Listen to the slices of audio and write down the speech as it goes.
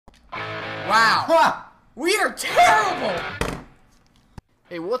Wow. We are terrible.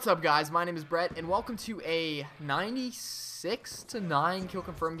 Hey, what's up, guys? My name is Brett, and welcome to a 96-9 kill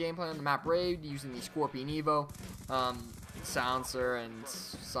confirmed gameplay on the map Raid using the Scorpion Evo, Silencer, and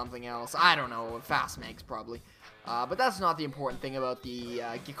something else. I don't know, Fast Megs probably. But that's not the important thing about the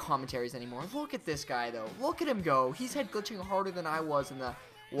commentaries anymore. Look at this guy, though. Look at him go. He's head glitching harder than I was in the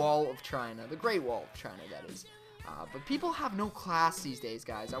Wall of China, the Great Wall of China, that is. But people have no class these days,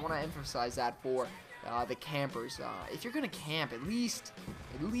 guys. I want to emphasize that for the campers. If you're gonna camp, at least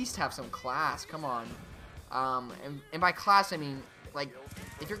have some class. Come on. And by class, I mean, like,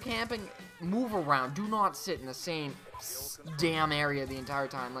 if you're camping, move around. Do not sit in the same damn area the entire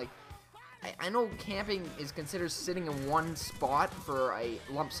time. Like, I know camping is considered sitting in one spot for a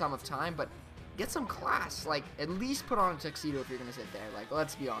lump sum of time, but get some class. Like, at least put on a tuxedo if you're gonna sit there. Like,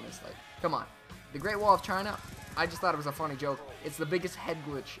 let's be honest. Like, come on. The Great Wall of China, I just thought it was a funny joke. It's the biggest head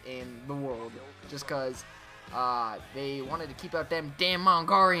glitch in the world, just because they wanted to keep out them damn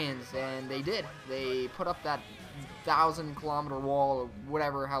Mongolians, and they did. They put up that 1,000-kilometer wall, or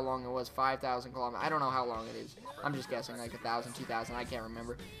whatever, how long it was, 5,000 kilometers. I don't know how long it is. I'm just guessing, like 1,000, 2,000. I can't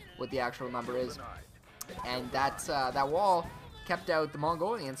remember what the actual number is. And that wall kept out the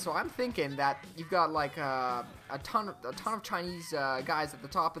Mongolians. So I'm thinking that you've got like a ton of Chinese guys at the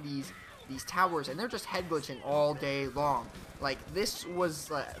top of these towers, and they're just head glitching all day long. Like, this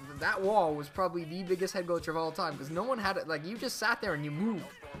was that wall was probably the biggest head glitch of all time, because no one had it. Like, you just sat there and you moved.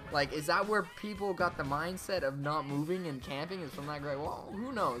 Like, is that where people got the mindset of not moving and camping, is from that Great Wall?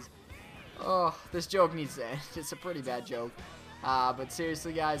 Who knows? Oh, this joke needs to end. It's a pretty bad joke. But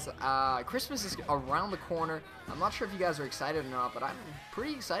seriously, guys, Christmas is around the corner. I'm not sure if you guys are excited or not, but I'm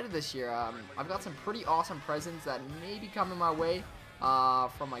pretty excited this year. I've got some pretty awesome presents that may be coming my way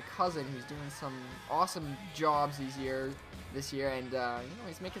from my cousin, who's doing some awesome jobs this year, and you know,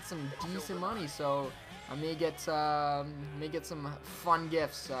 he's making some decent money. So I may get some fun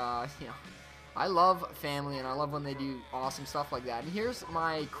gifts. You know, I love family, and I love when they do awesome stuff like that. And here's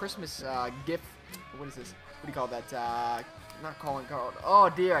my Christmas gift. What is this? What do you call that? Not calling card. Oh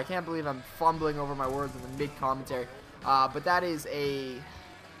dear, I can't believe I'm fumbling over my words in the mid-commentary. But that is a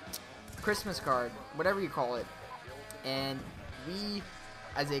Christmas card, whatever you call it. And we,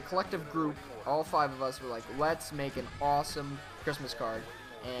 as a collective group, all 5 of us were like, let's make an awesome Christmas card.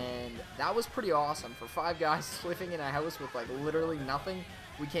 And that was pretty awesome. For 5 guys living in a house with like literally nothing,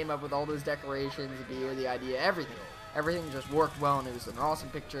 we came up with all those decorations, the beer, the idea, everything. Everything just worked well, and it was an awesome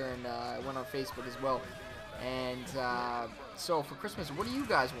picture, and it went on Facebook as well. And so for Christmas, what do you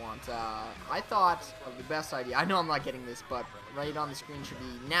guys want? I thought of the best idea. I know I'm not getting this, but right on the screen should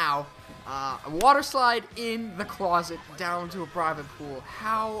be now. A water slide in the closet down to a private pool.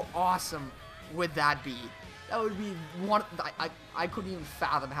 How awesome would that be? That would be one. I couldn't even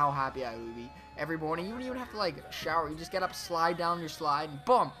fathom how happy I would be. Every morning, you wouldn't even have to like shower. You just get up, slide down your slide, and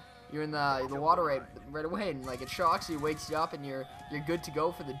boom, you're in the water right away. And like, it shocks you, wakes you up, and you're good to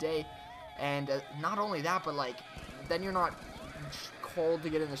go for the day. And not only that, but like, then you're not cold to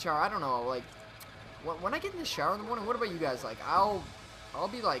get in the shower. I don't know, like, when I get in the shower in the morning, what about you guys? Like, I'll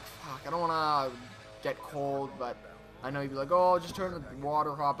be like, fuck, I don't want to get cold, but I know you'd be like, oh, just turn the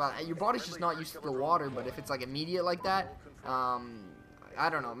water hot. Your body's just not used to the water, but if it's like immediate like that, I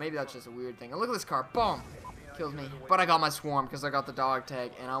don't know, maybe that's just a weird thing. And look at this car, boom, kills me. But I got my swarm because I got the dog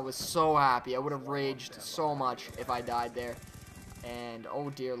tag, and I was so happy. I would have raged so much if I died there. And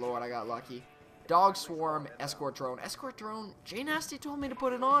oh dear lord, I got lucky. Dog swarm, escort drone. Escort drone, Jay Nasty told me to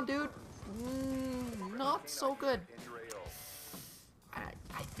put it on, dude. Not so good.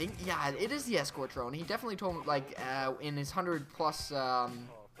 I think, yeah, it is the escort drone. He definitely told me, like, in his 100 plus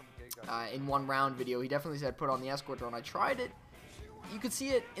in one round video, he definitely said put on the escort drone. I tried it. You could see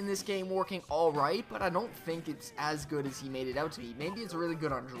it in this game working alright, but I don't think it's as good as he made it out to be. Maybe it's really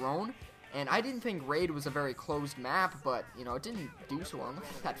good on drone. And I didn't think Raid was a very closed map, but, you know, it didn't do so well. Look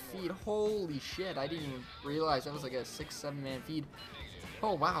at that feed. Holy shit. I didn't even realize that was like a 6-7 man feed.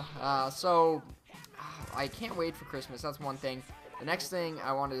 Oh, wow. So, I can't wait for Christmas. That's one thing. The next thing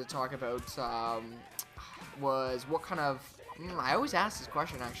I wanted to talk about was what kind of... I always ask this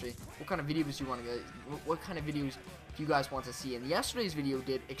question, actually. What kind of videos do you want to get? What kind of videos do you guys want to see? And yesterday's video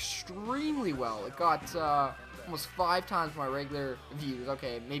did extremely well. It got almost 5 times my regular views.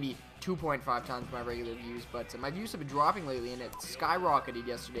 Okay, maybe 2.5 times my regular views, but my views have been dropping lately, and it skyrocketed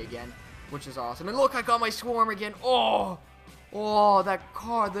yesterday again, which is awesome. And look, I got my swarm again. Oh, that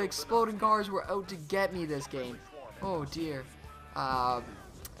car, the exploding cars were out to get me this game. Oh dear. Yeah,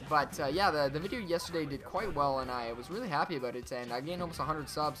 the video yesterday did quite well, and I was really happy about it, and I gained almost 100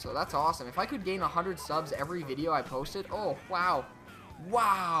 subs, so that's awesome. If I could gain 100 subs every video I posted, oh wow,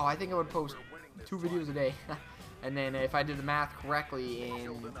 Wow, I think I would post 2 videos a day. And then if I did the math correctly,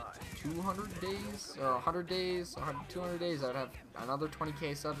 in 200 days, or 100 days, 200 days, I'd have another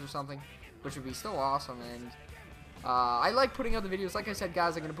 20k subs or something, which would be still awesome. And I like putting out the videos. Like I said,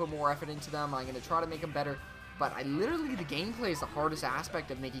 guys, I'm going to put more effort into them. I'm going to try to make them better. But the gameplay is the hardest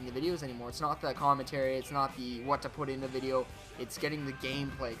aspect of making the videos anymore. It's not the commentary, it's not the what to put in the video, it's getting the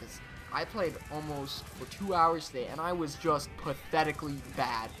gameplay. Because I played almost for 2 hours today, and I was just pathetically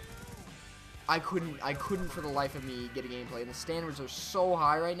bad. I couldn't for the life of me get a gameplay, and the standards are so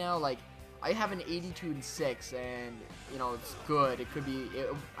high right now. Like, I have an 82-6, and you know, it's good. It could be.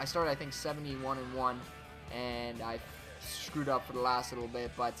 I started, I think, 71-1, and I screwed up for the last little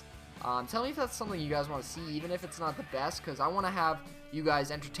bit. But tell me if that's something you guys want to see, even if it's not the best, because I want to have you guys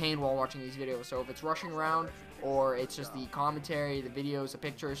entertained while watching these videos. So if it's rushing around, or it's just the commentary, the videos, the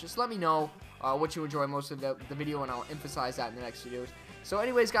pictures, just let me know what you enjoy most of the video, and I'll emphasize that in the next videos. So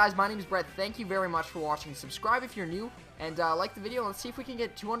anyways, guys, my name is Brett. Thank you very much for watching. Subscribe if you're new, and like the video. Let's see if we can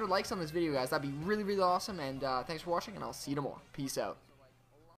get 200 likes on this video, guys. That'd be really, really awesome. And thanks for watching, and I'll see you tomorrow. Peace out.